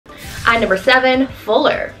At number 7,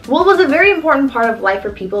 fuller. Wool was a very important part of life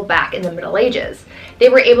for people back in the Middle Ages. They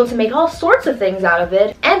were able to make all sorts of things out of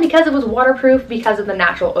it, and because it was waterproof because of the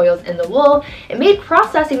natural oils in the wool, it made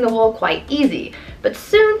processing the wool quite easy. But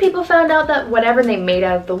soon people found out that whatever they made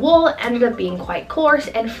out of the wool ended up being quite coarse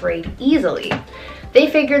and frayed easily. They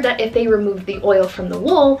figured that if they removed the oil from the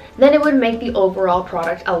wool, then it would make the overall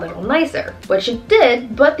product a little nicer, which it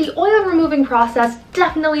did, but the oil removing process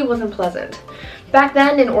definitely wasn't pleasant. Back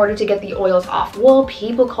then, in order to get the oils off wool,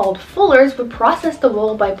 people called fullers would process the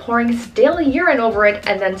wool by pouring stale urine over it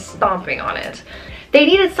and then stomping on it. They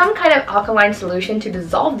needed some kind of alkaline solution to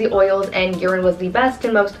dissolve the oils, and urine was the best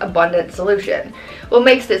and most abundant solution. What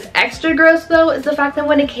makes this extra gross though is the fact that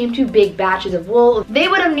when it came to big batches of wool, they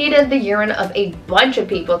would have needed the urine of a bunch of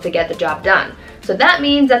people to get the job done. So that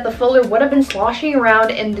means that the fuller would have been sloshing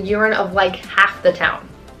around in the urine of like half the town.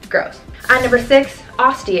 Gross. At number 6,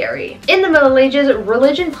 ostiary. In the Middle Ages,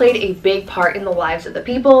 religion played a big part in the lives of the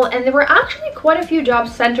people, and there were actually quite a few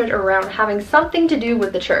jobs centered around having something to do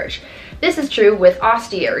with the church. This is true with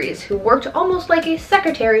ostiaries, who worked almost like a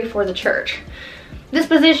secretary for the church. This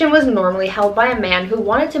position was normally held by a man who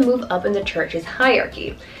wanted to move up in the church's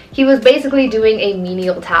hierarchy. He was basically doing a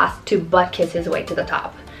menial task to butt kiss his way to the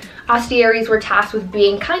top. Ostiaries were tasked with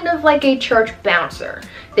being kind of like a church bouncer.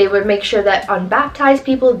 They would make sure that unbaptized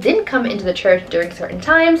people didn't come into the church during certain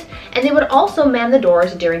times, and they would also man the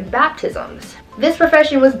doors during baptisms. This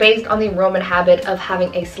profession was based on the Roman habit of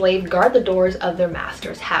having a slave guard the doors of their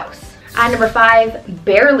master's house. At number 5,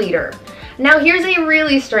 bear leader. Now here's a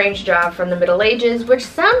really strange job from the Middle Ages, which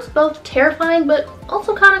sounds both terrifying but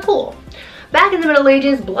also kind of cool. Back in the Middle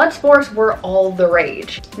Ages, blood sports were all the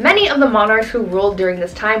rage. Many of the monarchs who ruled during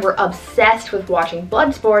this time were obsessed with watching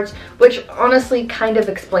blood sports, which honestly kind of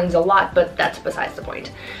explains a lot, but that's besides the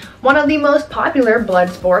point. One of the most popular blood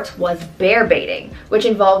sports was bear baiting, which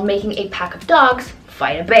involved making a pack of dogs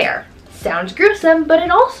fight a bear. Sounds gruesome, but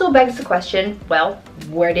it also begs the question, well,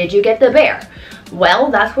 where did you get the bear?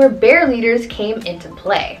 Well, that's where bear leaders came into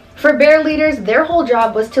play. For bear leaders, their whole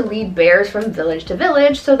job was to lead bears from village to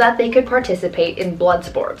village so that they could participate in blood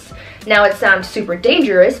sports. Now it sounds super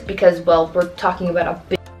dangerous because, well, we're talking about a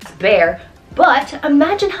big bear, but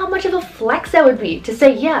imagine how much of a flex that would be to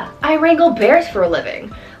say, yeah, I wrangle bears for a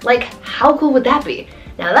living. Like, how cool would that be?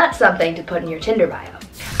 Now that's something to put in your Tinder bio.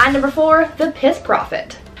 At number 4, the piss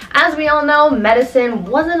prophet. As we all know, medicine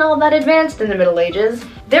wasn't all that advanced in the Middle Ages.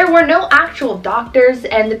 There were no actual doctors,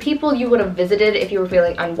 and the people you would have visited if you were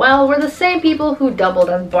feeling unwell were the same people who doubled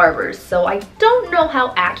as barbers, so I don't know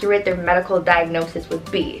how accurate their medical diagnosis would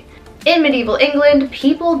be. In medieval England,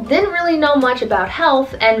 people didn't really know much about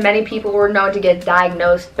health, and many people were known to get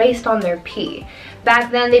diagnosed based on their pee.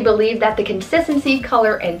 Back then, they believed that the consistency,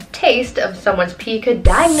 color, and taste of someone's pee could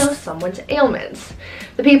diagnose someone's ailments.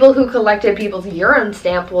 The people who collected people's urine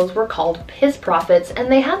samples were called piss prophets,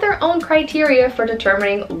 and they had their own criteria for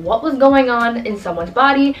determining what was going on in someone's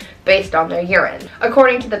body based on their urine.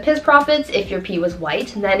 According to the piss prophets, if your pee was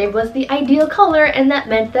white, then it was the ideal color, and that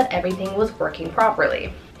meant that everything was working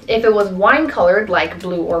properly. If it was wine-colored, like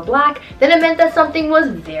blue or black, then it meant that something was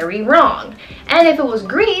very wrong. And if it was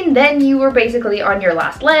green, then you were basically on your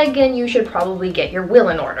last leg and you should probably get your will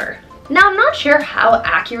in order. Now, I'm not sure how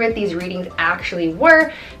accurate these readings actually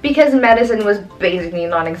were because medicine was basically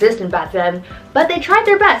non-existent back then, but they tried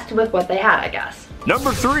their best with what they had, I guess.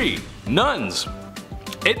 Number 3, nuns.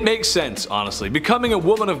 It makes sense, honestly. Becoming a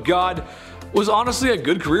woman of God was honestly a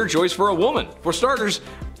good career choice for a woman. For starters,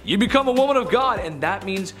 you become a woman of God, and that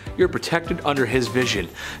means you're protected under His vision.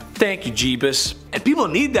 Thank you, Jeebus. And people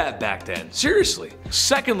need that back then, seriously.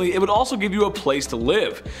 Secondly, it would also give you a place to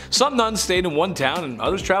live. Some nuns stayed in one town and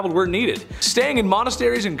others traveled where needed, staying in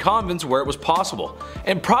monasteries and convents where it was possible,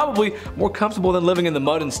 and probably more comfortable than living in the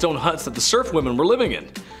mud and stone huts that the serf women were living in.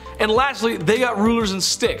 And lastly, they got rulers and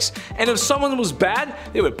sticks, and if someone was bad,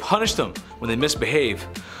 they would punish them when they misbehave.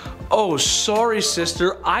 Oh, sorry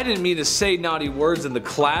sister, I didn't mean to say naughty words in the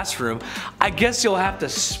classroom. I guess you'll have to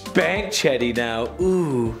spank Chetty now,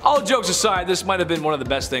 ooh. All jokes aside, this might have been one of the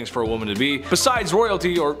best things for a woman to be, besides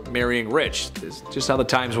royalty or marrying rich. It's just how the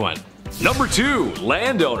times went. Number 2,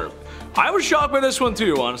 landowner. I was shocked by this one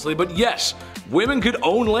too, honestly, but yes, women could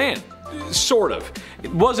own land. Sort of.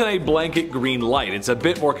 It wasn't a blanket green light, it's a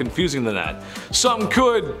bit more confusing than that. Some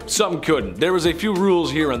could, some couldn't. There was a few rules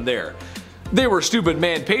here and there. They were stupid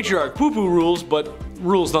man patriarch poo-poo rules, but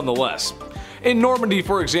rules nonetheless. In Normandy,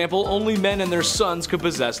 for example, only men and their sons could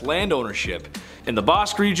possess land ownership. In the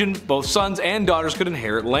Basque region, both sons and daughters could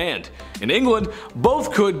inherit land. In England,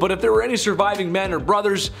 both could, but if there were any surviving men or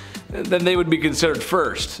brothers, then they would be considered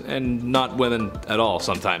first, and not women at all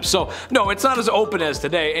sometimes. So no, it's not as open as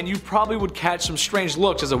today, and you probably would catch some strange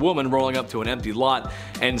looks as a woman rolling up to an empty lot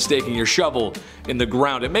and staking your shovel in the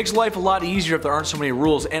ground. It makes life a lot easier if there aren't so many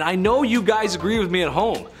rules, and I know you guys agree with me at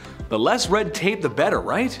home. The less red tape, the better,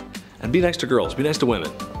 right? And be nice to girls, be nice to women.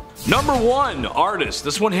 Number 1, artists.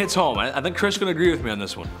 This one hits home. I think Chris can agree with me on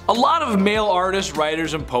this one. A lot of male artists,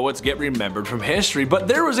 writers, and poets get remembered from history, but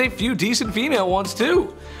there was a few decent female ones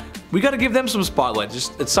too. We gotta give them some spotlight.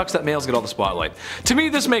 It sucks that males get all the spotlight. To me,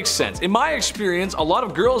 this makes sense. In my experience, a lot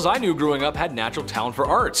of girls I knew growing up had natural talent for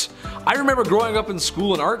arts. I remember growing up in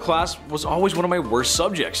school, and art class was always one of my worst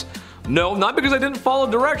subjects. No, not because I didn't follow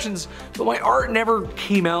directions, but my art never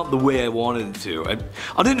came out the way I wanted it to.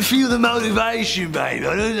 I didn't feel the motivation, babe.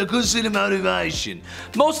 I couldn't see the motivation.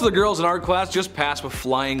 Most of the girls in art class just passed with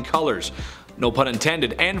flying colors. No pun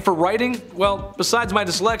intended. And for writing, well, besides my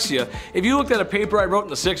dyslexia, if you looked at a paper I wrote in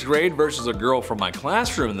the 6th grade versus a girl from my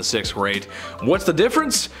classroom in the 6th grade, what's the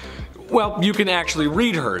difference? Well, you can actually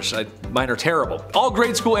read hers. Mine are terrible. All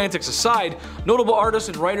grade school antics aside, notable artists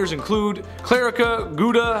and writers include Clarica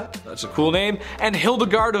Gouda, that's a cool name, and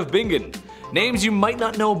Hildegard of Bingen. Names you might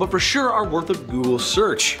not know, but for sure are worth a Google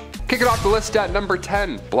search. Kicking off the list at number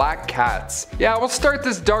 10, black cats. Yeah, we'll start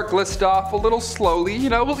this dark list off a little slowly,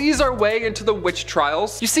 we'll ease our way into the witch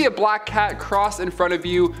trials. You see a black cat cross in front of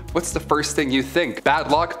you, what's the first thing you think? Bad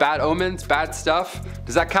luck, bad omens, bad stuff?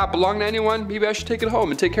 Does that cat belong to anyone? Maybe I should take it home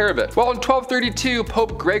and take care of it. Well, in 1232,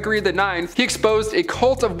 Pope Gregory IX, he exposed a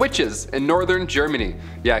cult of witches in northern Germany.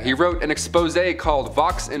 Yeah, he wrote an expose called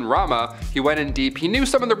Vox in Rama. He went in deep. He knew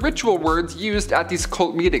some of the ritual words used at these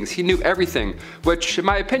cult meetings. He knew everything, which, in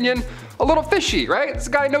my opinion, a little fishy, right? This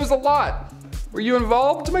guy knows a lot. Were you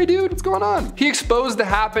involved, my dude? What's going on? He exposed the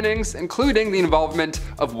happenings, including the involvement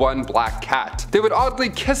of one black cat. They would oddly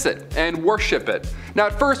kiss it and worship it. Now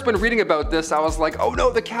at first when reading about this, I was like, oh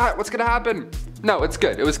no, the cat, what's gonna happen? No, it's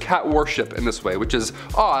good. It was cat worship in this way, which is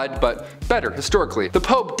odd, but better historically. The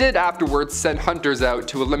Pope did afterwards send hunters out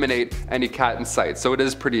to eliminate any cat in sight, so it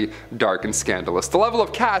is pretty dark and scandalous. The level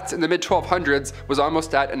of cats in the mid-1200s was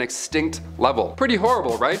almost at an extinct level. Pretty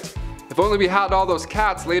horrible, right? If only we had all those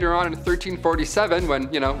cats later on in 1347 when,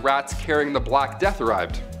 rats carrying the Black Death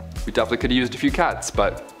arrived. We definitely could have used a few cats,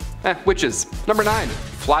 but witches. Number 9,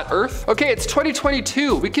 flat earth. Okay, it's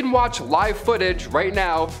 2022. We can watch live footage right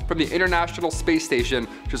now from the International Space Station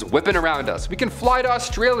just whipping around us. We can fly to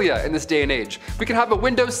Australia in this day and age. We can have a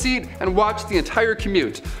window seat and watch the entire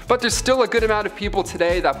commute. But there's still a good amount of people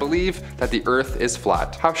today that believe that the earth is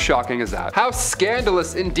flat. How shocking is that? How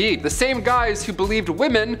scandalous indeed. The same guys who believed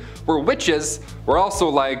women were witches were also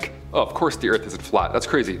like, oh, of course the earth isn't flat. That's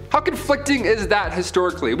crazy. How conflicting is that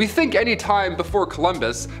historically? We think any time before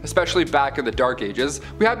Columbus, especially back in the Dark Ages,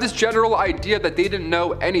 we have this general idea that they didn't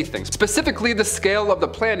know anything, specifically the scale of the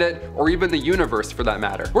planet or even the universe for that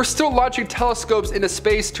matter. We're still launching telescopes into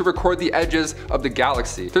space to record the edges of the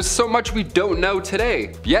galaxy. There's so much we don't know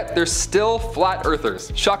today, yet there's still flat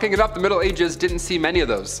earthers. Shocking enough, the Middle Ages didn't see many of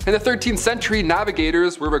those. In the 13th century,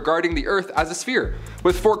 navigators were regarding the earth as a sphere,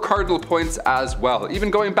 with 4 cardinal points as well. Even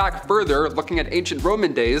going back further, looking at ancient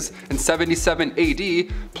Roman days, in 77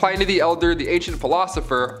 AD, Pliny the Elder, the ancient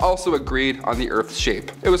philosopher, also agreed on the Earth's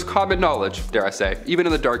shape. It was common knowledge, dare I say, even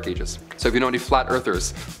in the Dark Ages. So if you know any flat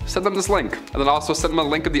earthers, send them this link, and then also send them a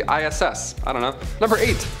link of the ISS. I don't know. Number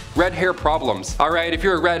 8, red hair problems. Alright, if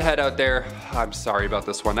you're a redhead out there, I'm sorry about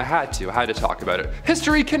this one. I had to talk about it.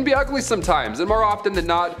 History can be ugly sometimes, and more often than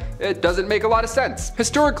not, it doesn't make a lot of sense.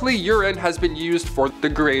 Historically, urine has been used for the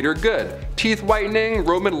greater good. Teeth whitening,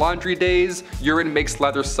 Roman laundry days, urine makes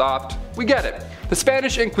leather soft. We get it. The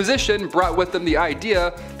Spanish Inquisition brought with them the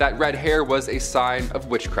idea that red hair was a sign of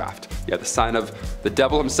witchcraft. Yeah, the sign of the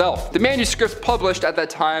devil himself. The manuscripts published at that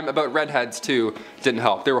time about redheads too didn't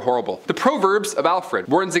help. They were horrible. The Proverbs of Alfred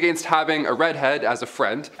warns against having a redhead as a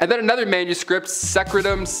friend. And then another manuscript,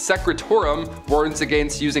 Secretum Secretorum, warns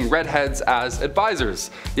against using redheads as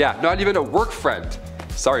advisors. Yeah, not even a work friend.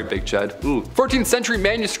 Sorry, Big Chad. 14th century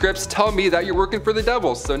manuscripts tell me that you're working for the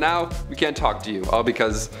devil, so now we can't talk to you, all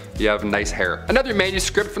because you have nice hair. Another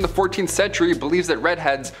manuscript from the 14th century believes that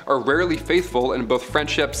redheads are rarely faithful in both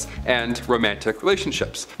friendships and romantic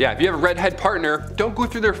relationships. Yeah, if you have a redhead partner, don't go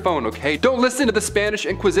through their phone, okay? Don't listen to the Spanish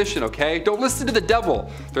Inquisition, okay? Don't listen to the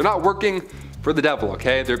devil. They're not working for the devil,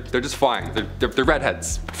 okay? They're just fine. They're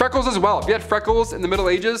redheads. Freckles as well. If you had freckles in the Middle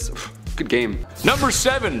Ages, good game. Number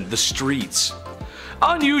 7, the streets.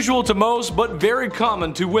 Unusual to most, but very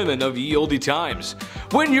common to women of ye olde times.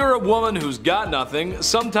 When you're a woman who's got nothing,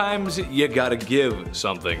 sometimes you gotta give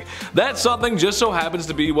something. That something just so happens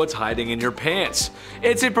to be what's hiding in your pants.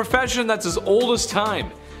 It's a profession that's as old as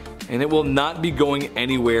time, and it will not be going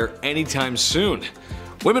anywhere anytime soon.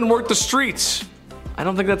 Women work the streets. I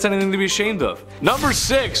don't think that's anything to be ashamed of. Number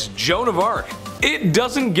 6. Joan of Arc. It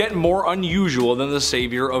doesn't get more unusual than the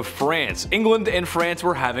savior of France. England and France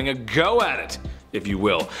were having a go at it, if you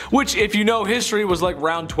will, which, if you know history, was like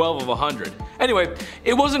round 12 of 100. Anyway,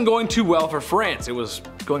 it wasn't going too well for France. It was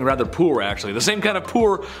going rather poor, actually. The same kind of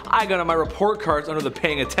poor I got on my report cards under the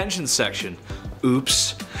paying attention section.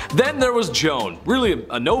 Oops. Then there was Joan, really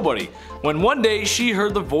a nobody, when one day she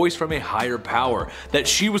heard the voice from a higher power that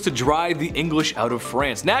she was to drive the English out of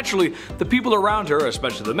France. Naturally, the people around her,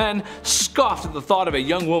 especially the men, scoffed at the thought of a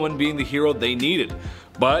young woman being the hero they needed.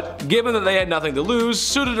 But given that they had nothing to lose,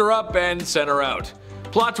 suited her up and sent her out.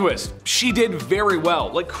 Plot twist, she did very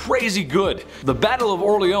well, like crazy good. The Battle of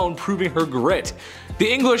Orleans proving her grit.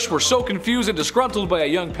 The English were so confused and disgruntled by a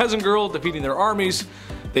young peasant girl defeating their armies,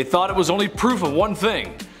 they thought it was only proof of one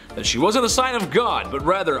thing, that she wasn't a sign of God, but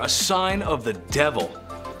rather a sign of the devil.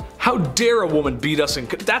 How dare a woman beat us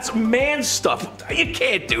that's man stuff, you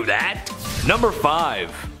can't do that. Number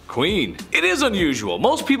 5. Queen. It is unusual.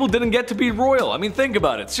 Most people didn't get to be royal. I mean, think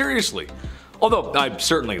about it, seriously. Although I'd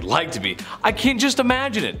certainly like to be, I can't just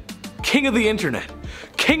imagine it. King of the internet.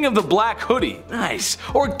 King of the black hoodie, nice,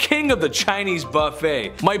 or king of the Chinese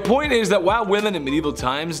buffet. My point is that while women in medieval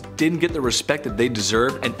times didn't get the respect that they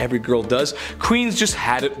deserved, and every girl does, queens just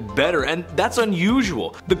had it better, and that's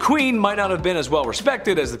unusual. The queen might not have been as well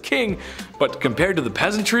respected as the king, but compared to the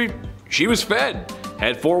peasantry, she was fed,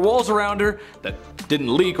 had 4 walls around her that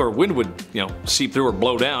didn't leak or wind would, seep through or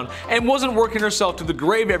blow down, and wasn't working herself to the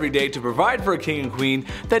grave every day to provide for a king and queen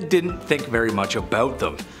that didn't think very much about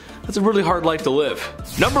them. That's a really hard life to live.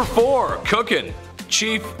 Number 4. Cooking.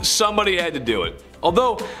 Chief, somebody had to do it.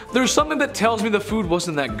 Although, there's something that tells me the food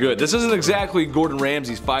wasn't that good. This isn't exactly Gordon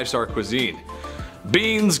Ramsay's 5-star cuisine.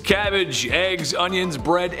 Beans, cabbage, eggs, onions,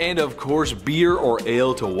 bread, and of course beer or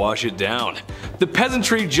ale to wash it down. The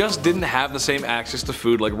peasantry just didn't have the same access to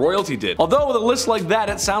food like royalty did. Although with a list like that,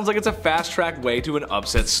 it sounds like it's a fast-track way to an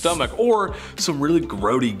upset stomach or some really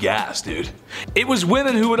grody gas, dude. It was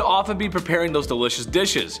women who would often be preparing those delicious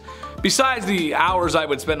dishes. Besides the hours I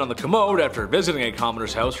would spend on the commode after visiting a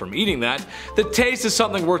commoner's house from eating that, the taste is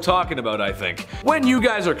something worth talking about, I think. When you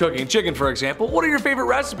guys are cooking chicken, for example, what are your favorite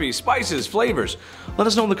recipes, spices, flavors? Let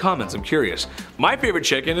us know in the comments, I'm curious. My favorite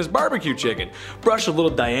chicken is barbecue chicken. Brush a little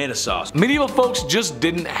Diana sauce. Medieval folks just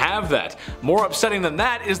didn't have that. More upsetting than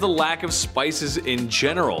that is the lack of spices in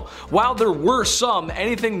general. While there were some,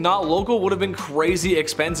 anything not local would have been crazy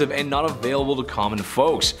expensive and not available to common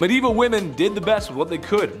folks. Medieval women did the best with what they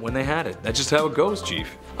could when they had it. That's just how it goes,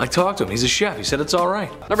 Chief. I talked to him, he's a chef, he said it's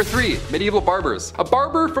alright. Number 3, medieval barbers. A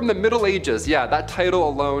barber from the Middle Ages. Yeah, that title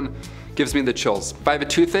alone gives me the chills. If I have a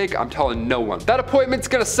toothache, I'm telling no one. That appointment's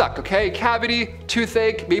gonna suck, okay? Cavity,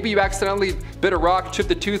 toothache, maybe you accidentally bit a rock,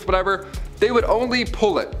 chipped a tooth, whatever. They would only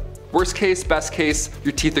pull it. Worst case, best case,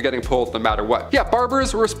 your teeth are getting pulled no matter what. Yeah,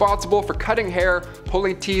 barbers were responsible for cutting hair,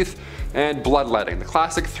 pulling teeth, and bloodletting. The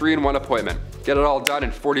classic 3-in-1 appointment. Get it all done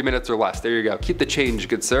in 40 minutes or less. There you go. Keep the change,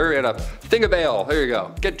 good sir, and a thing of ale. There you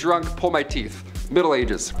go. Get drunk, pull my teeth. Middle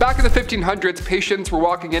Ages. Back in the 1500s, patients were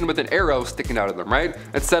walking in with an arrow sticking out of them, right?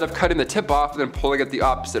 Instead of cutting the tip off and then pulling it the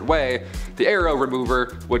opposite way, the arrow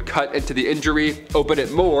remover would cut into the injury, open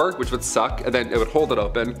it more, which would suck, and then it would hold it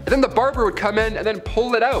open. And then the barber would come in and then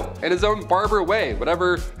pull it out in his own barber way.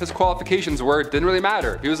 Whatever his qualifications were, it didn't really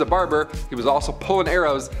matter. If he was a barber, he was also pulling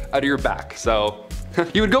arrows out of your back. So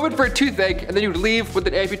you would go in for a toothache and then you would leave with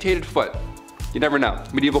an amputated foot. You never know.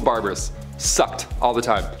 Medieval barbers sucked all the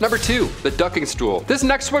time. Number 2, the ducking stool. This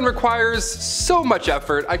next one requires so much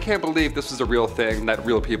effort. I can't believe this was a real thing that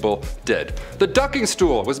real people did. The ducking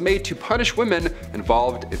stool was made to punish women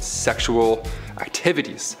involved in sexual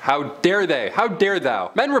activities. How dare they? How dare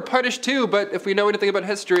thou? Men were punished too, but if we know anything about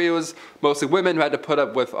history, it was mostly women who had to put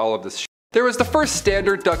up with all of this shit. There was the first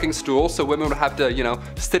standard ducking stool, so women would have to,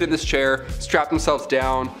 sit in this chair, strap themselves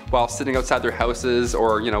down while sitting outside their houses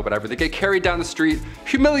or, whatever. They get carried down the street.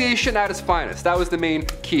 Humiliation at its finest. That was the main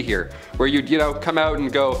key here, where you'd, come out and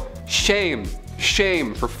go, shame,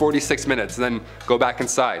 shame for 46 minutes, and then go back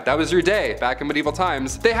inside. That was your day back in medieval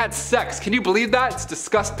times. They had sex. Can you believe that? It's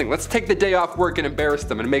disgusting. Let's take the day off work and embarrass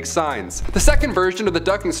them and make signs. The second version of the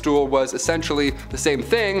ducking stool was essentially the same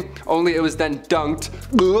thing, only it was then dunked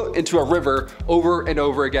into a river over and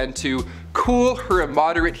over again to cool her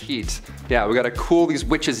immoderate heat. Yeah, we gotta cool these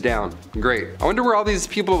witches down. Great. I wonder where all these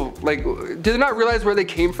people, like, do they not realize where they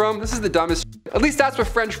came from? This is the dumbest shit. At least that's what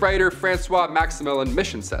French writer Francois Maximilien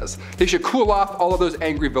Mission says. They should cool off all of those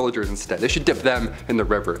angry villagers instead. They should dip them in the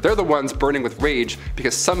river. They're the ones burning with rage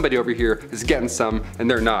because somebody over here is getting some and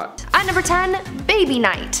they're not. At number 10, baby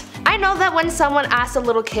night. I know that when someone asks a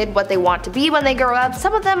little kid what they want to be when they grow up,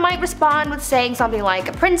 some of them might respond with saying something like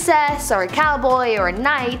a princess or a cowboy or a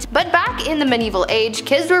knight, but back in the medieval age,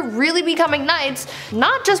 kids were really becoming knights,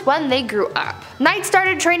 not just when they grew up. Knights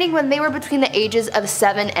started training when they were between the ages of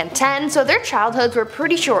 7 and 10, so their childhoods were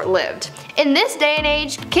pretty short-lived. In this day and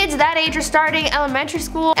age, kids that age are starting elementary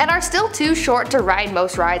school and are still too short to ride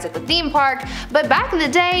most rides at the theme park, but back in the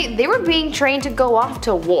day, they were being trained to go off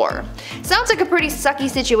to war. Sounds like a pretty sucky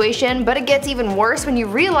situation, but it gets even worse when you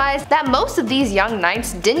realize that most of these young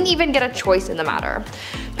knights didn't even get a choice in the matter.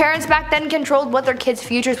 Parents back then controlled what their kids'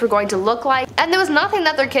 futures were going to look like, and there was nothing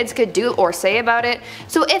that their kids could do or say about it,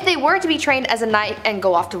 so if they were to be trained as a knight and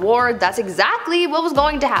go off to war, that's exactly what was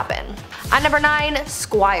going to happen. At number 9,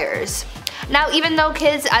 squires. Now, even though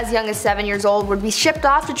kids as young as 7 years old would be shipped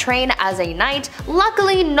off to train as a knight,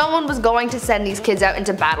 luckily no one was going to send these kids out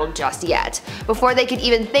into battle just yet. Before they could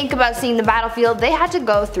even think about seeing the battlefield, they had to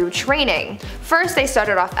go through training. First, they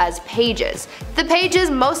started off as pages. The pages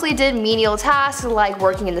mostly did menial tasks like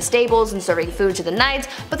working in the stables and serving food to the knights,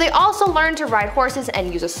 but they also learned to ride horses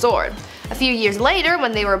and use a sword. A few years later,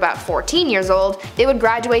 when they were about 14 years old, they would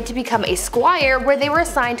graduate to become a squire, where they were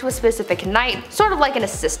assigned to a specific knight, sort of like an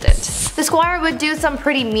assistant. The squire would do some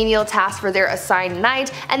pretty menial tasks for their assigned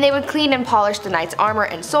knight, and they would clean and polish the knight's armor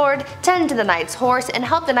and sword, tend to the knight's horse, and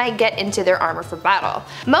help the knight get into their armor for battle.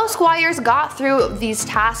 Most squires got through these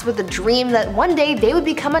tasks with a dream that one day they would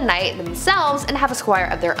become a knight themselves and have a squire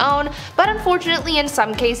of their own, but unfortunately in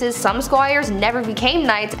some cases, some squires never became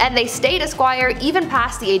knights and they stayed a squire even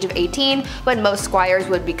past the age of 18, when most squires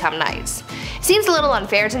would become knights. Seems a little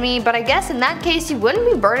unfair to me, but I guess in that case you wouldn't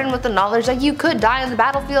be burdened with the knowledge that you could die on the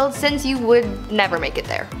battlefield, since you would never make it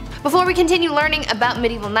there. Before we continue learning about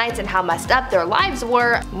medieval knights and how messed up their lives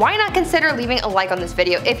were, why not consider leaving a like on this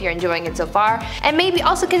video if you're enjoying it so far, and maybe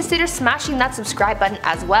also consider smashing that subscribe button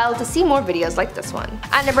as well to see more videos like this one.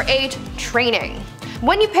 At number 8, training.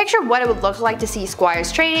 When you picture what it would look like to see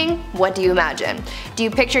squires training, what do you imagine? Do you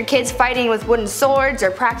picture kids fighting with wooden swords or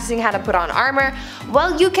practicing how to put on armor?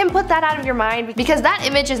 Well, you can put that out of your mind, because that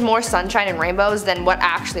image is more sunshine and rainbows than what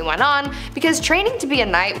actually went on, because training to be a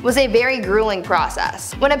knight was a very grueling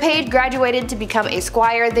process. When a page graduated to become a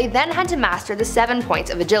squire, they then had to master the 7 points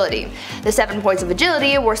of agility. The 7 points of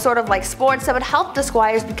agility were sort of like sports that would help the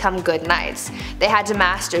squires become good knights. They had to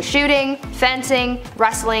master shooting, fencing,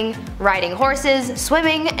 wrestling, riding horses,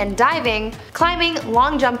 swimming and diving, climbing,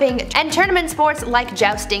 long jumping, and tournament sports like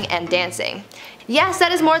jousting and dancing. Yes,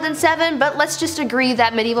 that is more than 7, but let's just agree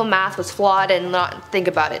that medieval math was flawed and not think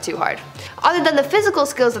about it too hard. Other than the physical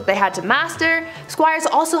skills that they had to master, squires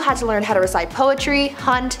also had to learn how to recite poetry,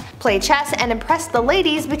 hunt, play chess, and impress the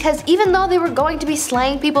ladies, because even though they were going to be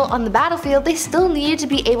slaying people on the battlefield, they still needed to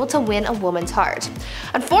be able to win a woman's heart.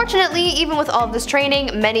 Unfortunately, even with all of this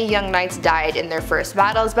training, many young knights died in their first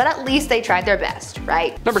battles, but at least they tried their best,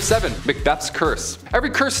 right? Number 7, Macbeth's curse. Every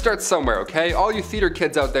curse starts somewhere, okay? All you theater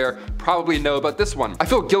kids out there probably know about this one. I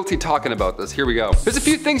feel guilty talking about this, here we go. There's a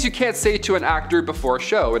few things you can't say to an actor before a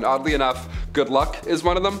show, and oddly enough, good luck is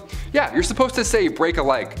one of them. Yeah, you're supposed to say break a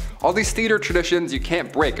leg. All these theater traditions you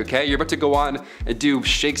can't break, okay? You're about to go on and do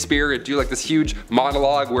Shakespeare and do like this huge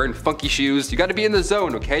monologue wearing funky shoes. You gotta be in the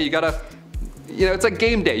zone, okay? You gotta, you know, it's like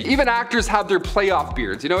game day. Even actors have their playoff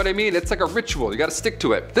beards, you know what I mean? It's like a ritual, you gotta stick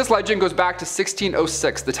to it. This legend goes back to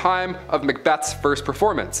 1606, the time of Macbeth's first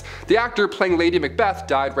performance. The actor playing Lady Macbeth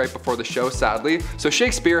died right before the show, sadly, so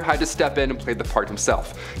Shakespeare had to step in and play the part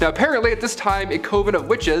himself. Now apparently at this time, a coven of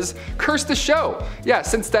witches cursed the show. Yeah,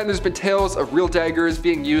 since then there's been tales of real daggers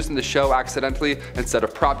being used in the show accidentally instead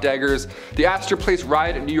of prop daggers. The Astor Place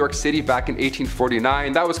riot in New York City back in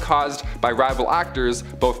 1849, that was caused by rival actors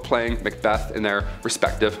both playing Macbeth in their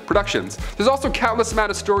respective productions. There's also countless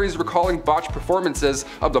amount of stories recalling botched performances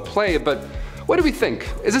of the play, but what do we think?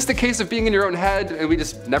 Is this the case of being in your own head and we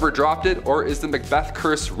just never dropped it, or is the Macbeth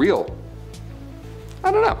curse real?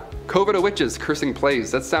 I don't know. COVID of witches cursing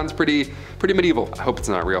plays. That sounds pretty medieval. I hope it's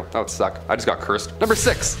not real. That would suck. I just got cursed. Number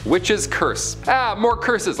 6, witches curse. More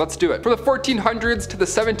curses. Let's do it. From the 1400s to the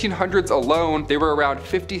 1700s alone, there were around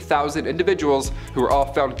 50,000 individuals who were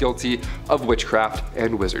all found guilty of witchcraft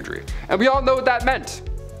and wizardry. And we all know what that meant.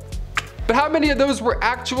 But how many of those were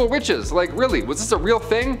actual witches? Like, really, was this a real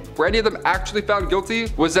thing? Were any of them actually found guilty?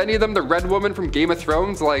 Was any of them the Red Woman from Game of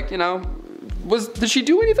Thrones? Like, you know, did she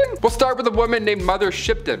do anything? We'll start with a woman named Mother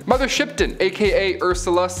Shipton. Mother Shipton, aka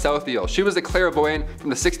Ursula Southiel. She was a clairvoyant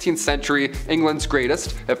from the 16th century, England's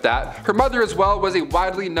greatest, if that. Her mother as well was a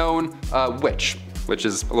widely known witch, which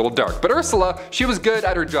is a little dark. But Ursula, she was good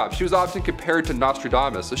at her job. She was often compared to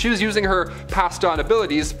Nostradamus, so she was using her passed on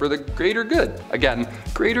abilities for the greater good. Again,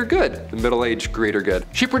 greater good, the Middle Age greater good.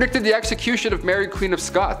 She predicted the execution of Mary Queen of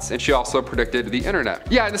Scots, and she also predicted the internet.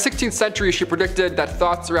 Yeah, in the 16th century, she predicted that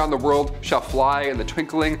thoughts around the world shall fly in the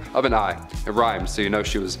twinkling of an eye. It rhymed, so you know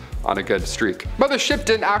she was on a good streak. Mother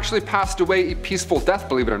Shipton actually passed away a peaceful death,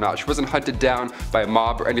 believe it or not. She wasn't hunted down by a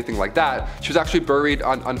mob or anything like that. She was actually buried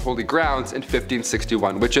on unholy grounds in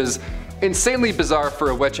 1561, which is insanely bizarre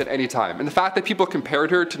for a witch at any time. And the fact that people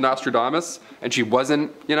compared her to Nostradamus and she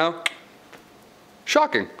wasn't, you know,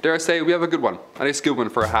 shocking. Dare I say, we have a good one. A nice good one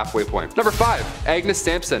for a halfway point. Number 5, Agnes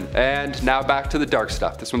Sampson. And now back to the dark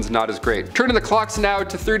stuff. This one's not as great. Turning the clocks now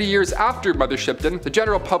to 30 years after Mother Shipton, the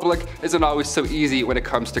general public isn't always so easy when it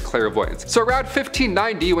comes to clairvoyance. So around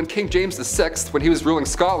 1590, when King James VI, when he was ruling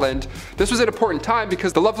Scotland, this was an important time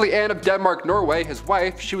because the lovely Anne of Denmark-Norway, his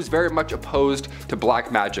wife, she was very much opposed to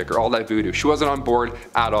black magic or all that voodoo. She wasn't on board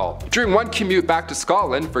at all. During one commute back to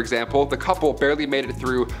Scotland, for example, the couple barely made it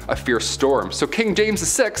through a fierce storm. So King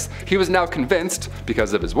James VI, he was now convinced,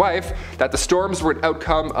 because of his wife, that the storms were an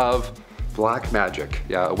outcome of black magic.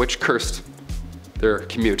 Yeah, a witch cursed their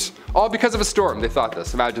commute. All because of a storm, they thought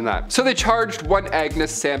this, imagine that. So they charged one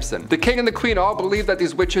Agnes Sampson. The king and the queen all believed that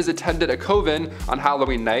these witches attended a coven on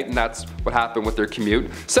Halloween night, and that's what happened with their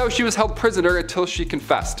commute. So she was held prisoner until she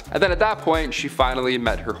confessed. And then at that point, she finally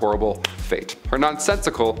met her horrible fate. Her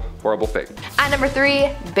nonsensical, horrible fate. At number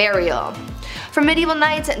 3, burial. For medieval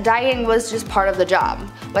knights, dying was just part of the job.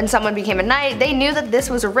 When someone became a knight, they knew that this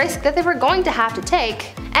was a risk that they were going to have to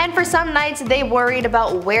take. And for some knights, they worried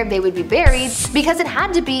about where they would be buried because it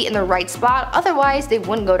had to be in the right spot, otherwise they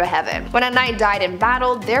wouldn't go to heaven. When a knight died in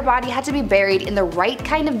battle, their body had to be buried in the right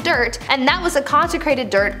kind of dirt, and that was the consecrated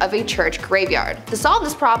dirt of a church graveyard. To solve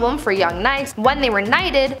this problem for young knights, when they were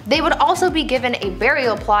knighted, they would also be given a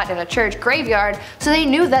burial plot in a church graveyard, so they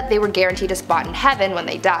knew that they were guaranteed a spot in heaven when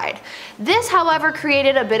they died. This, however,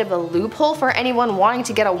 created a bit of a loophole for anyone wanting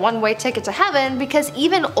to get a one-way ticket to heaven, because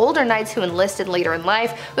even older knights who enlisted later in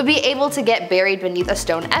life would be able to get buried beneath a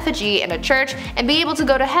stone effigy in a church and be able to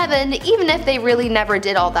go to heaven even if they really never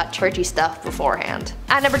did all that churchy stuff beforehand.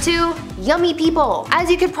 At number 2, yummy people.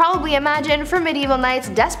 As you could probably imagine, for medieval knights,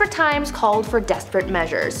 desperate times called for desperate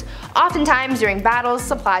measures. Oftentimes during battles,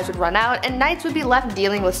 supplies would run out and knights would be left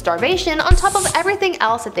dealing with starvation on top of everything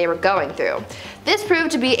else that they were going through. This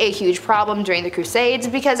proved to be a huge problem during the Crusades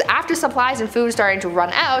because after supplies and food started to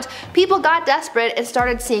run out, people got desperate and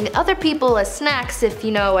started seeing other people as snacks, if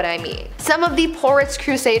you know what I mean. Some of the poorest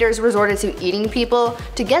crusaders resorted to eating people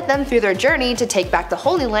to get them through their journey to take back the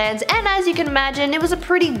Holy Lands, and as you can imagine, it was a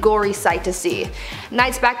pretty gory sight to see.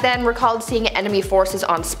 Knights back then recalled seeing enemy forces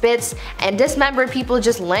on spits and dismembered people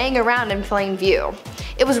just laying around in plain view.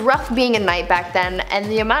 It was rough being a knight back then, and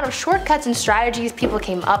the amount of shortcuts and strategies people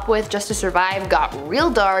came up with just to survive got real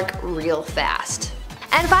dark real fast.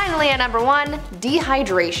 And finally, at number 1,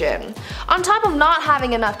 dehydration. On top of not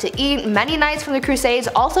having enough to eat, many knights from the Crusades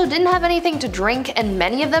also didn't have anything to drink, and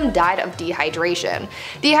many of them died of dehydration.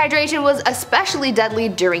 Dehydration was especially deadly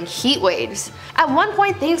during heat waves. At one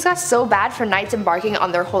point, things got so bad for knights embarking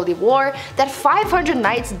on their holy war that 500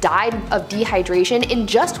 knights died of dehydration in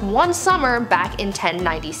just one summer back in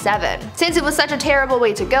 1097. Since it was such a terrible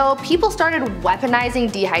way to go, people started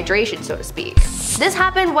weaponizing dehydration, so to speak. This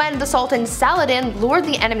happened when the Sultan Saladin lured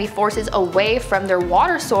the enemy forces away from their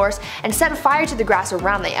water source and set fire to the grass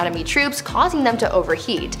around the enemy troops, causing them to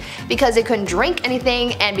overheat. Because they couldn't drink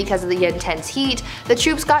anything and because of the intense heat, the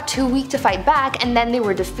troops got too weak to fight back, and then they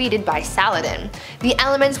were defeated by Saladin. The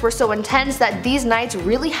elements were so intense that these knights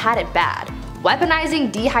really had it bad.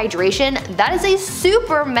 Weaponizing dehydration, that is a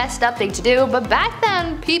super messed up thing to do, but back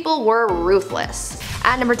then people were ruthless.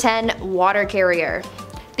 At number 10, water carrier.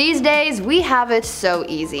 These days, we have it so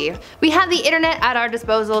easy. We have the internet at our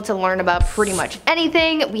disposal to learn about pretty much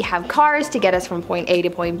anything, we have cars to get us from point A to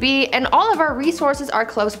point B, and all of our resources are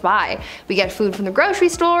close by. We get food from the grocery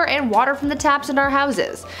store and water from the taps in our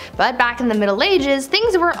houses. But back in the Middle Ages,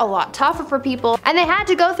 things were a lot tougher for people, and they had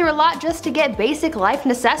to go through a lot just to get basic life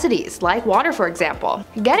necessities, like water for example.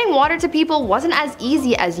 Getting water to people wasn't as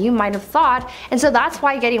easy as you might have thought, and so that's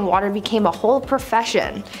why getting water became a whole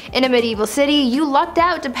profession. In a medieval city, you lucked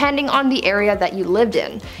out depending on the area that you lived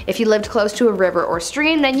in. If you lived close to a river or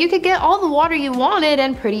stream, then you could get all the water you wanted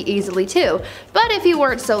and pretty easily too. But if you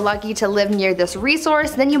weren't so lucky to live near this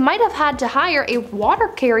resource, then you might have had to hire a water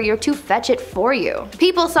carrier to fetch it for you.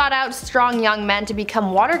 People sought out strong young men to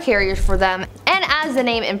become water carriers for them, and as the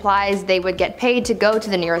name implies, they would get paid to go to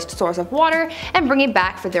the nearest source of water and bring it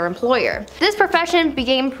back for their employer. This profession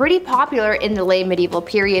became pretty popular in the late medieval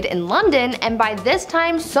period in London, and by this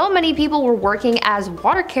time so many people were working as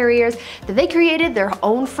water carriers that they created their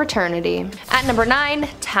own fraternity. At number 9,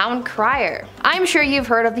 town crier. I'm sure you've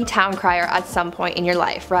heard of the town crier at some point in your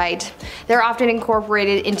life, right? They're often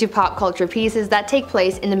incorporated into pop culture pieces that take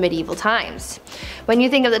place in the medieval times. When you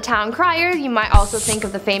think of the town crier, you might also think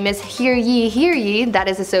of the famous hear ye that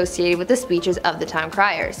is associated with the speeches of the town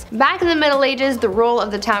criers. Back in the Middle Ages, the role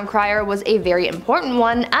of the town crier was a very important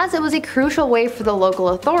one, as it was a crucial way for the local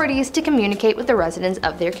authorities to communicate with the residents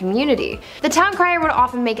of their community. The town crier would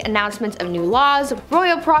often make announcements of new laws,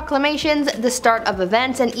 royal proclamations, the start of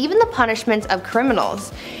events, and even the punishments of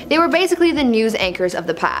criminals. They were basically the news anchors of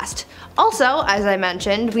the past. Also, as I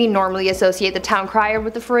mentioned, we normally associate the town crier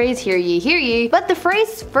with the phrase hear ye, but the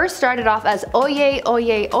phrase first started off as oye,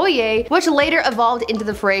 oye, oye, which later evolved into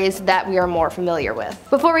the phrase that we are more familiar with.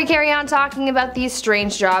 Before we carry on talking about these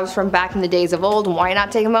strange jobs from back in the days of old, why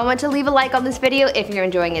not take a moment to leave a like on this video if you're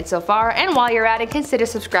enjoying it so far, and while you're at it, consider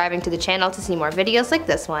subscribing to the channel to see more videos like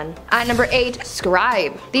this one. At number 8,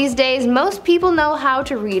 scribe. These days, most people know how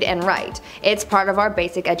to read and write. It's part of our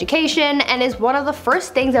basic education and is one of the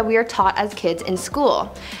first things that we are taught as kids in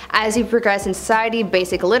school. As we progress in society,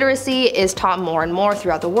 basic literacy is taught more and more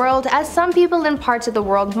throughout the world, as some people in parts of the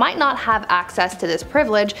world might not have access to this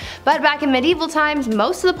privilege, but back in medieval times,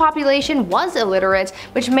 most of the population was illiterate,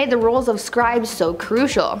 which made the roles of scribes so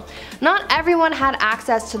crucial. Not everyone had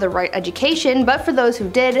access to the right education, but for those who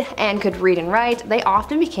did and could read and write, they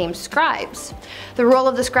often became scribes. The role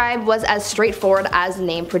of the scribe was as straightforward as the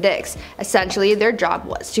name predicts. Essentially, their job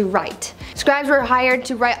was to write. Scribes were hired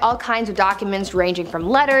to write all kinds of documents ranging from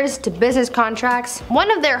letters to business contracts. One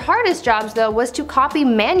of their hardest jobs though was to copy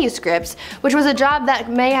manuscripts, which was a job that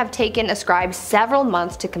may have taken a scribe several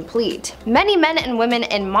months to complete. Many men and women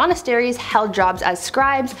in monasteries held jobs as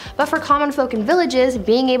scribes, but for common folk in villages,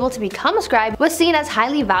 being able to become a scribe was seen as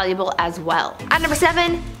highly valuable as well. At number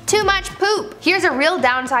 7, too much poop. Here's a real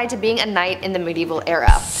downside to being a knight in the medieval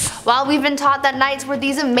era. While we've been taught that knights were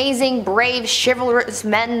these amazing, brave, chivalrous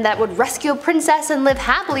men that would rescue a princess and live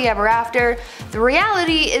happily ever after, the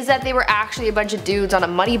reality is that they were actually a bunch of dudes on a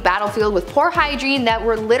muddy battlefield with poor hygiene that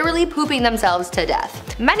were literally pooping themselves to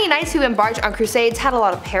death. Many knights who embarked on crusades had a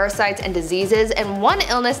lot of parasites and diseases, and one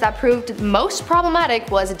illness that proved most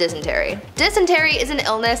problematic was dysentery. Dysentery is an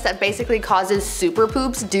illness that basically causes super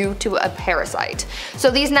poops due to a parasite.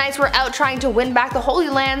 So these knights were out trying to win back the Holy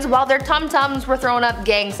Lands while their tum-tums were throwing up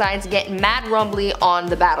gang signs getting mad rumbly on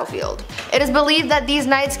the battlefield. It is believed that these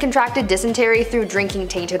knights contracted dysentery through drinking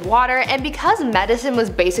tainted water, and because medicine was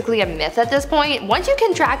basically a myth at this point, once you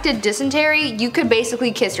contracted dysentery, you could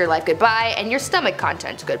basically kiss your life goodbye and your stomach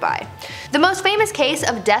contents goodbye. The most famous case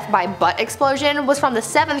of death by butt explosion was from the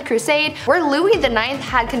 7th Crusade, where Louis IX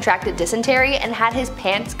had contracted dysentery and had his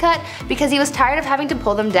pants cut because he was tired of having to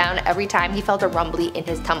pull them down every time he felt a rumbly in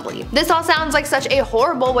his tumbly. This all sounds like such a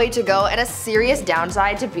horrible way to go and a serious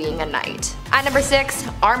downside to being a knight. At number 6,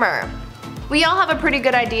 armor. We all have a pretty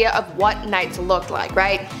good idea of what knights looked like,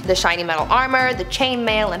 right? The shiny metal armor, the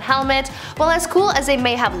chainmail and helmet. Well, as cool as they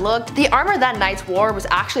may have looked, the armor that knights wore was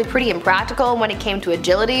actually pretty impractical when it came to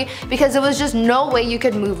agility, because there was just no way you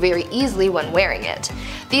could move very easily when wearing it.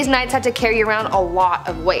 These knights had to carry around a lot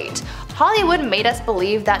of weight. Hollywood made us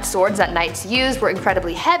believe that swords that knights used were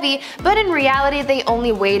incredibly heavy, but in reality they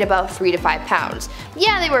only weighed about 3 to 5 pounds.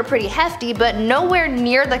 Yeah, they were pretty hefty, but nowhere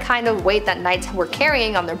near the kind of weight that knights were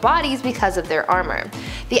carrying on their bodies because of their armor.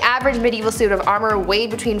 The average medieval suit of armor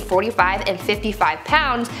weighed between 45 and 55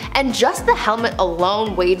 pounds, and just the helmet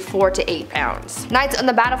alone weighed 4 to 8 pounds. Knights on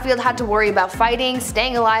the battlefield had to worry about fighting,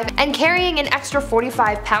 staying alive, and carrying an extra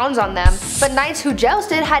 45 pounds on them, but knights who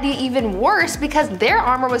jousted had it even worse because their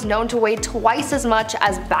armor was known to weigh twice as much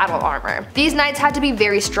as battle armor. These knights had to be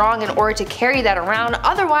very strong in order to carry that around,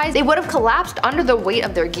 otherwise they would have collapsed under the weight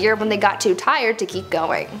of their gear when they got too tired to keep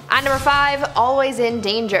going. At number 5, always in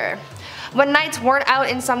danger. When knights weren't out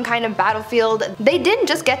in some kind of battlefield, they didn't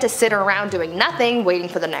just get to sit around doing nothing waiting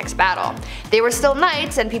for the next battle. They were still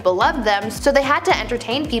knights and people loved them, so they had to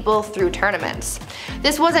entertain people through tournaments.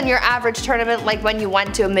 This wasn't your average tournament like when you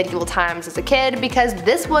went to medieval times as a kid, because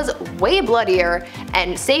this was way bloodier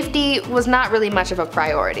and safety was not really much of a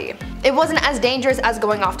priority. It wasn't as dangerous as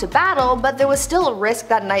going off to battle, but there was still a risk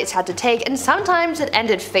that knights had to take, and sometimes it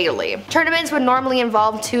ended fatally. Tournaments would normally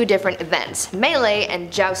involve 2 different events, melee and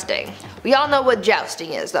jousting. We all know what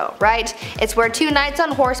jousting is though, right? It's where 2 knights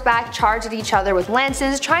on horseback charge at each other with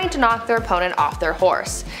lances, trying to knock their opponent off their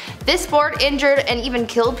horse. This sport injured and even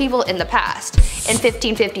killed people in the past. In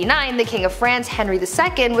 1559, the King of France, Henry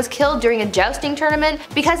II, was killed during a jousting tournament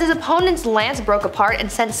because his opponent's lance broke apart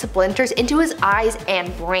and sent splinters into his eyes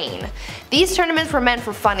and brain. These tournaments were meant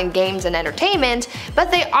for fun and games and entertainment,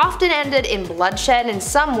 but they often ended in bloodshed in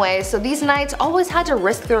some way, so these knights always had to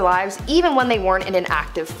risk their lives even when they weren't in an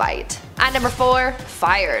active fight. At number 4,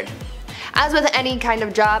 fired. As with any kind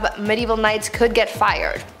of job, medieval knights could get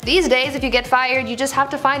fired. These days, if you get fired, you just have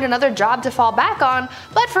to find another job to fall back on,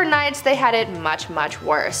 but for knights, they had it much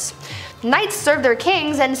worse. Knights served their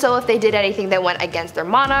kings, and so if they did anything that went against their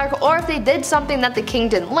monarch, or if they did something that the king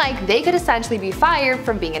didn't like, they could essentially be fired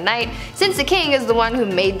from being a knight, since the king is the one who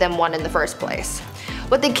made them one in the first place.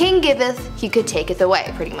 What the king giveth, he could taketh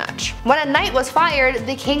away, pretty much. When a knight was fired,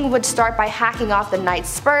 the king would start by hacking off the knight's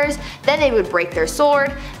spurs, then they would break their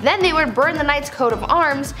sword, then they would burn the knight's coat of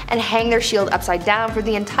arms, and hang their shield upside down for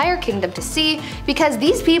the entire kingdom to see, because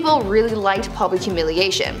these people really liked public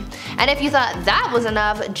humiliation. And if you thought that was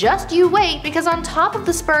enough, just you wait, because on top of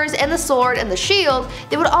the spurs and the sword and the shield,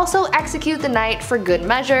 they would also execute the knight for good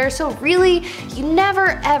measure, so really, you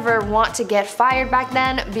never ever want to get fired back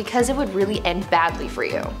then, because it would really end badly for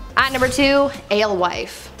you. At number 2,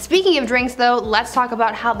 alewife. Speaking of drinks though, let's talk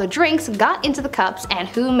about how the drinks got into the cups and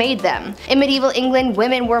who made them. In medieval England,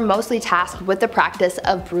 women were mostly tasked with the practice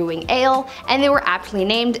of brewing ale, and they were aptly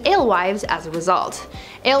named alewives as a result.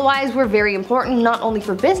 Alewives were very important not only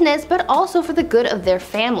for business, but also for the good of their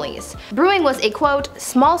families. Brewing was a quote,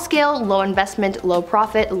 small scale, low investment, low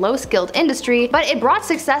profit, low skilled industry, but it brought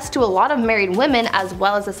success to a lot of married women as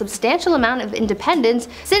well as a substantial amount of independence,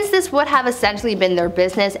 since this would have essentially been their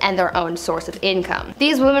business and their own source of income.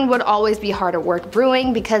 These women would always be hard at work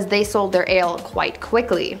brewing because they sold their ale quite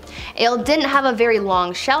quickly. Ale didn't have a very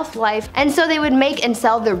long shelf life, and so they would make and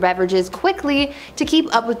sell their beverages quickly to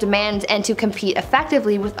keep up with demand and to compete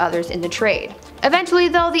effectively with others in the trade. Eventually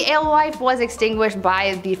though, the alewife was extinguished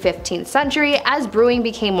by the 15th century as brewing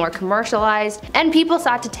became more commercialized and people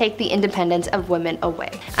sought to take the independence of women away.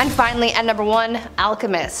 And finally, at number 1,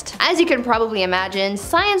 alchemist. As you can probably imagine,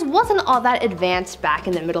 science wasn't all that advanced back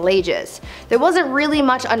in the Middle Ages. There wasn't really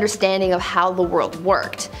much understanding of how the world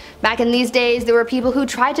worked. Back in these days, there were people who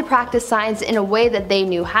tried to practice science in a way that they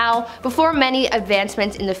knew how before many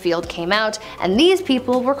advancements in the field came out, and these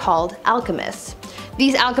people were called alchemists.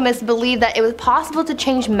 These alchemists believed that it was possible to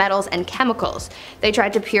change metals and chemicals. They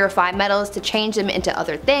tried to purify metals to change them into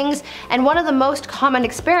other things, and one of the most common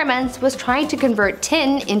experiments was trying to convert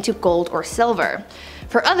tin into gold or silver.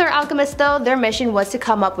 For other alchemists though, their mission was to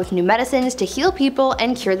come up with new medicines to heal people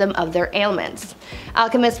and cure them of their ailments.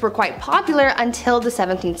 Alchemists were quite popular until the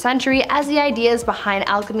 17th century, as the ideas behind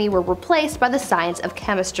alchemy were replaced by the science of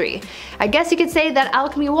chemistry. I guess you could say that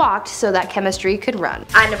alchemy walked so that chemistry could run.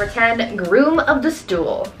 At number 10, groom of the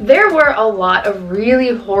stool. There were a lot of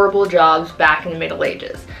really horrible jobs back in the Middle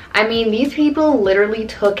Ages. I mean, these people literally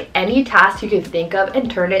took any task you could think of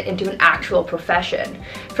and turned it into an actual profession.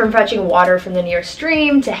 From fetching water from the nearest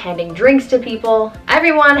stream to handing drinks to people,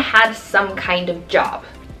 everyone had some kind of job.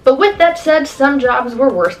 But with that said, some jobs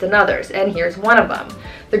were worse than others, and here's one of them.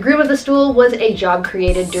 The groom of the stool was a job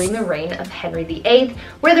created during the reign of Henry VIII,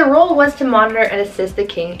 where the role was to monitor and assist the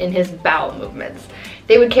king in his bowel movements.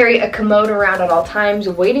 They would carry a commode around at all times,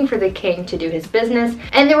 waiting for the king to do his business,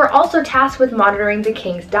 and they were also tasked with monitoring the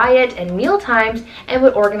king's diet and meal times, and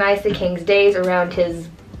would organize the king's days around his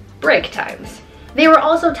break times. They were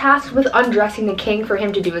also tasked with undressing the king for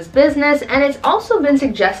him to do his business, and it's also been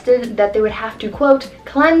suggested that they would have to, quote,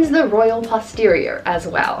 cleanse the royal posterior as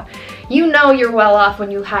well. You know you're well off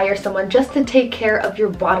when you hire someone just to take care of your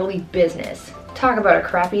bodily business. Talk about a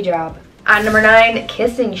crappy job. At number 9,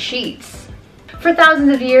 kissing sheets. For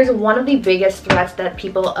thousands of years, one of the biggest threats that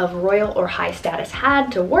people of royal or high status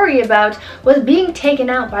had to worry about was being taken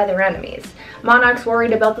out by their enemies. Monarchs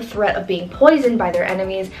worried about the threat of being poisoned by their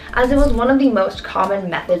enemies, as it was one of the most common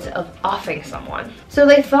methods of offing someone. So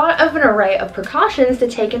they thought of an array of precautions to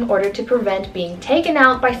take in order to prevent being taken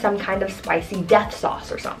out by some kind of spicy death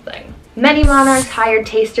sauce or something. Many monarchs hired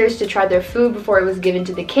tasters to try their food before it was given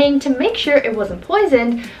to the king to make sure it wasn't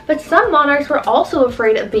poisoned, but some monarchs were also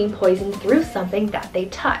afraid of being poisoned through something that they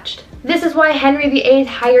touched. This is why Henry VIII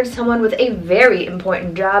hired someone with a very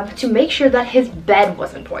important job to make sure that his bed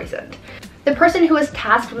wasn't poisoned. The person who was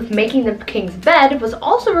tasked with making the king's bed was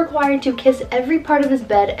also required to kiss every part of his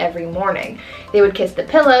bed every morning. They would kiss the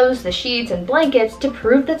pillows, the sheets, and blankets to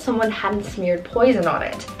prove that someone hadn't smeared poison on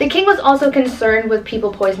it. The king was also concerned with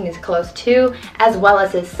people poisoning his clothes too, as well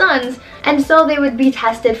as his sons, and so they would be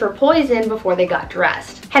tested for poison before they got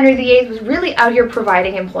dressed. Henry VIII was really out here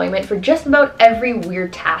providing employment for just about every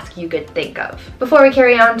weird task you could think of. Before we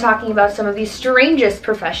carry on talking about some of the strangest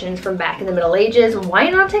professions from back in the Middle Ages, why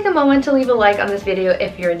not take a moment to leave a like on this video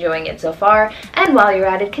if you're enjoying it so far, and while you're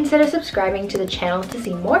at it, consider subscribing to the channel to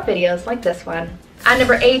see more videos like this one. At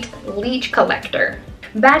number 8, leech collector.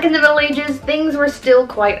 Back in the Middle Ages, things were still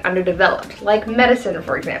quite underdeveloped, like medicine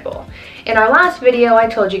for example. In our last video, I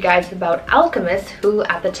told you guys about alchemists who,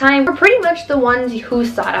 at the time, were pretty much the ones who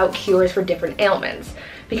sought out cures for different ailments.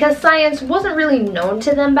 Because science wasn't really known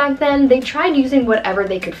to them back then, they tried using whatever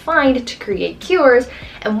they could find to create cures,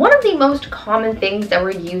 and one of the most common things that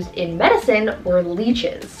were used in medicine were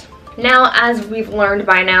leeches. Now, as we've learned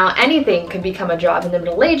by now, anything could become a job in the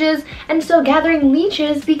Middle Ages, and so gathering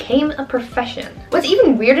leeches became a profession. What's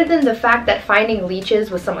even weirder than the fact that finding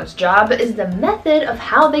leeches was someone's job is the method of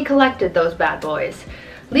how they collected those bad boys.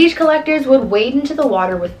 Leech collectors would wade into the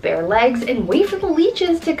water with bare legs and wait for the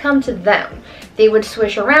leeches to come to them. They would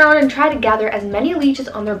swish around and try to gather as many leeches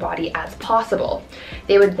on their body as possible.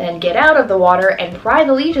 They would then get out of the water and pry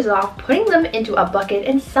the leeches off, putting them into a bucket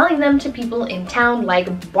and selling them to people in town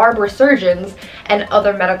like barber surgeons and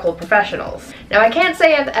other medical professionals. Now, I can't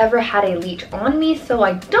say I've ever had a leech on me, so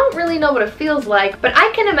I don't really know what it feels like, but I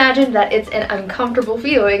can imagine that it's an uncomfortable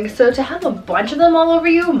feeling, so to have a bunch of them all over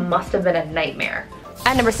you must have been a nightmare.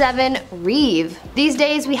 At number 7, Reeve. These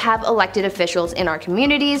days we have elected officials in our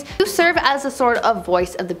communities who serve as a sort of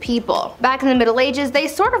voice of the people. Back in the Middle Ages, they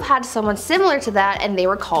sort of had someone similar to that, and they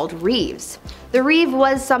were called Reeves. The Reeve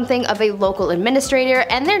was something of a local administrator,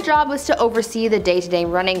 and their job was to oversee the day-to-day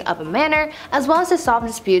running of a manor, as well as to solve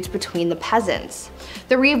disputes between the peasants.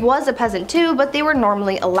 The Reeve was a peasant too, but they were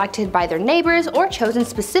normally elected by their neighbors or chosen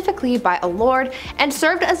specifically by a lord and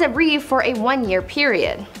served as a Reeve for a 1-year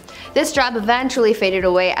period. This job eventually faded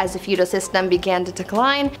away as the feudal system began to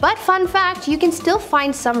decline, but fun fact, you can still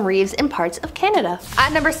find some Reeves in parts of Canada.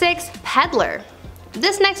 At number 6, peddler.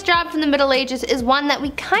 This next job from the Middle Ages is one that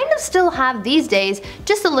we kind of still have these days,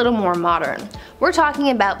 just a little more modern. We're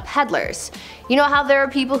talking about peddlers. You know how there are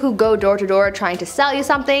people who go door to door trying to sell you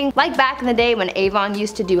something, like back in the day when Avon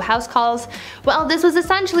used to do house calls? Well, this was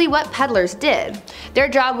essentially what peddlers did. Their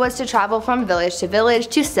job was to travel from village to village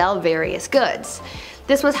to sell various goods.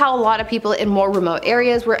 This was how a lot of people in more remote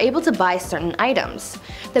areas were able to buy certain items.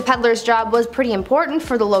 The peddler's job was pretty important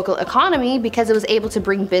for the local economy because it was able to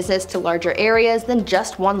bring business to larger areas than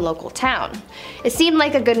just one local town. It seemed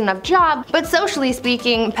like a good enough job, but socially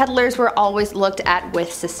speaking, peddlers were always looked at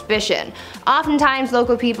with suspicion. Oftentimes,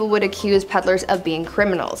 local people would accuse peddlers of being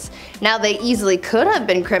criminals. Now, they easily could have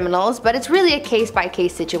been criminals, but it's really a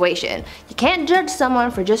case-by-case situation. You can't judge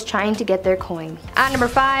someone for just trying to get their coin. At number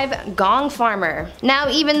 5, gong farmer. Now,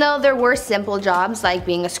 even though there were simple jobs like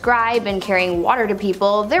being a scribe and carrying water to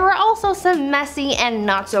people, there were also some messy and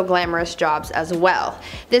not so glamorous jobs as well.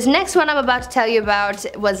 This next one I'm about to tell you about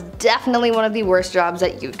was definitely one of the worst jobs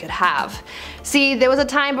that you could have. See, there was a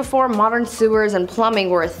time before modern sewers and plumbing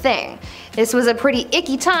were a thing. This was a pretty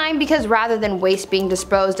icky time because rather than waste being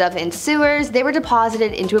disposed of in sewers, they were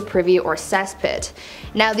deposited into a privy or cesspit.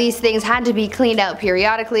 Now, these things had to be cleaned out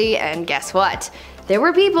periodically, and guess what? There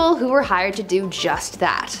were people who were hired to do just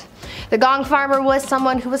that. The gong farmer was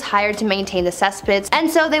someone who was hired to maintain the cesspits, and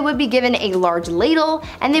so they would be given a large ladle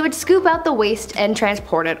and they would scoop out the waste and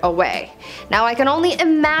transport it away. Now, I can only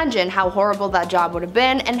imagine how horrible that job would have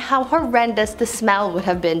been and how horrendous the smell would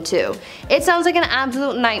have been too. It sounds like an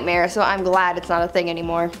absolute nightmare, so I'm glad it's not a thing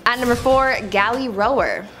anymore. At number 4, galley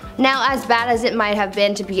rower. Now, as bad as it might have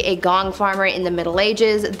been to be a gong farmer in the Middle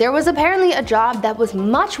Ages, there was apparently a job that was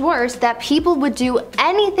much worse that people would do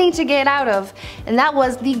anything to get out of, and that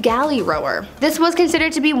was the galley rower. This was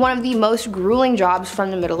considered to be one of the most grueling jobs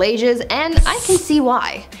from the Middle Ages, and I can see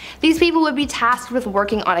why. These people would be tasked with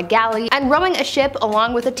working on a galley and rowing a ship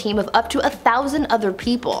along with a team of up to 1,000 other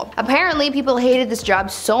people. Apparently, people hated this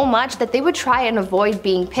job so much that they would try and avoid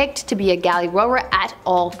being picked to be a galley rower at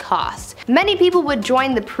all costs. Many people would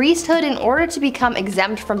join the priesthood in order to become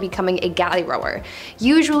exempt from becoming a galley rower.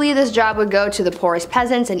 Usually this job would go to the poorest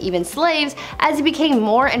peasants and even slaves, as it became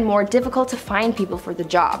more and more difficult to find people for the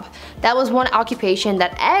job. That was one occupation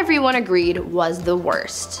that everyone agreed was the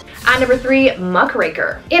worst. At number 3,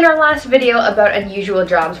 muckraker. In our last video about unusual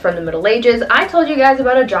jobs from the Middle Ages, I told you guys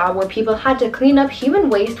about a job where people had to clean up human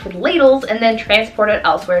waste with ladles and then transport it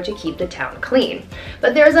elsewhere to keep the town clean.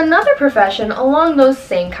 But there's another profession along those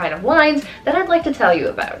same kind of lines that I'd like to tell you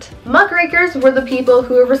about. Muckrakers were the people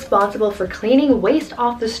who were responsible for cleaning waste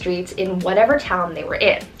off the streets in whatever town they were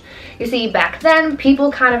in. You see, back then,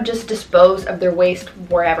 people kind of just disposed of their waste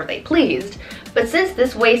wherever they pleased. But since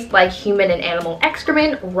this waste, like human and animal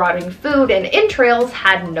excrement, rotting food, and entrails,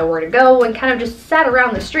 had nowhere to go and kind of just sat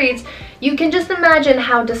around the streets, you can just imagine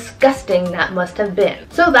how disgusting that must have been.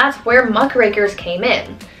 So that's where muckrakers came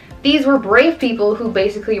in. These were brave people who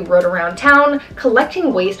basically rode around town,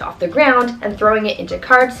 collecting waste off the ground and throwing it into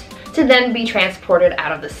carts to then be transported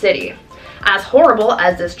out of the city. As horrible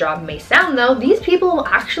as this job may sound though, these people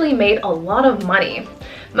actually made a lot of money.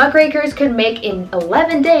 Muckrakers could make in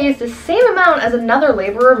 11 days the same amount as another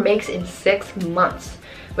laborer makes in 6 months.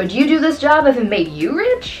 Would you do this job if it made you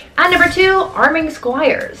rich? At number 2, arming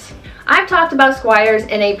squires. I've talked about squires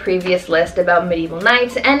in a previous list about medieval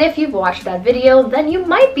knights, and if you've watched that video, then you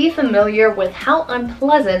might be familiar with how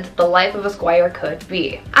unpleasant the life of a squire could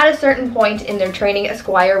be. At a certain point in their training, a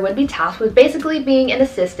squire would be tasked with basically being an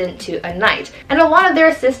assistant to a knight, and a lot of their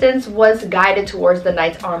assistance was guided towards the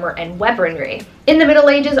knight's armor and weaponry. In the Middle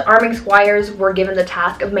Ages, arming squires were given the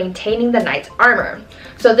task of maintaining the knight's armor.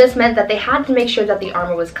 So this meant that they had to make sure that the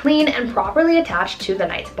armor was clean and properly attached to the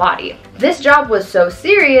knight's body. This job was so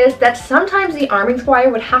serious that sometimes the arming squire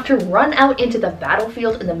would have to run out into the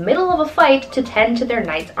battlefield in the middle of a fight to tend to their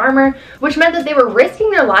knight's armor, which meant that they were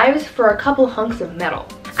risking their lives for a couple hunks of metal.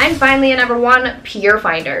 And finally, at number 1, pier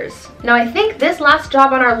finders. Now I think this last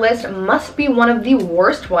job on our list must be one of the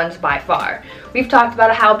worst ones by far. We've talked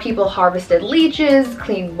about how people harvested leeches,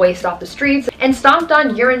 cleaned waste off the streets, and stomped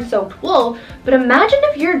on urine-soaked wool, but imagine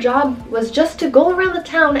if your job was just to go around the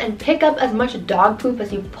town and pick up as much dog poop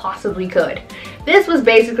as you possibly could. This was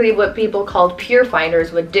basically what people called pier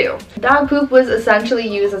finders would do. Dog poop was essentially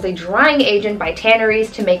used as a drying agent by tanneries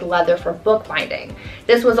to make leather for bookbinding.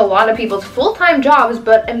 This was a lot of people's full-time jobs,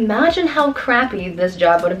 but imagine how crappy this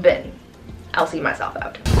job would have been. I'll see myself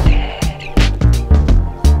out.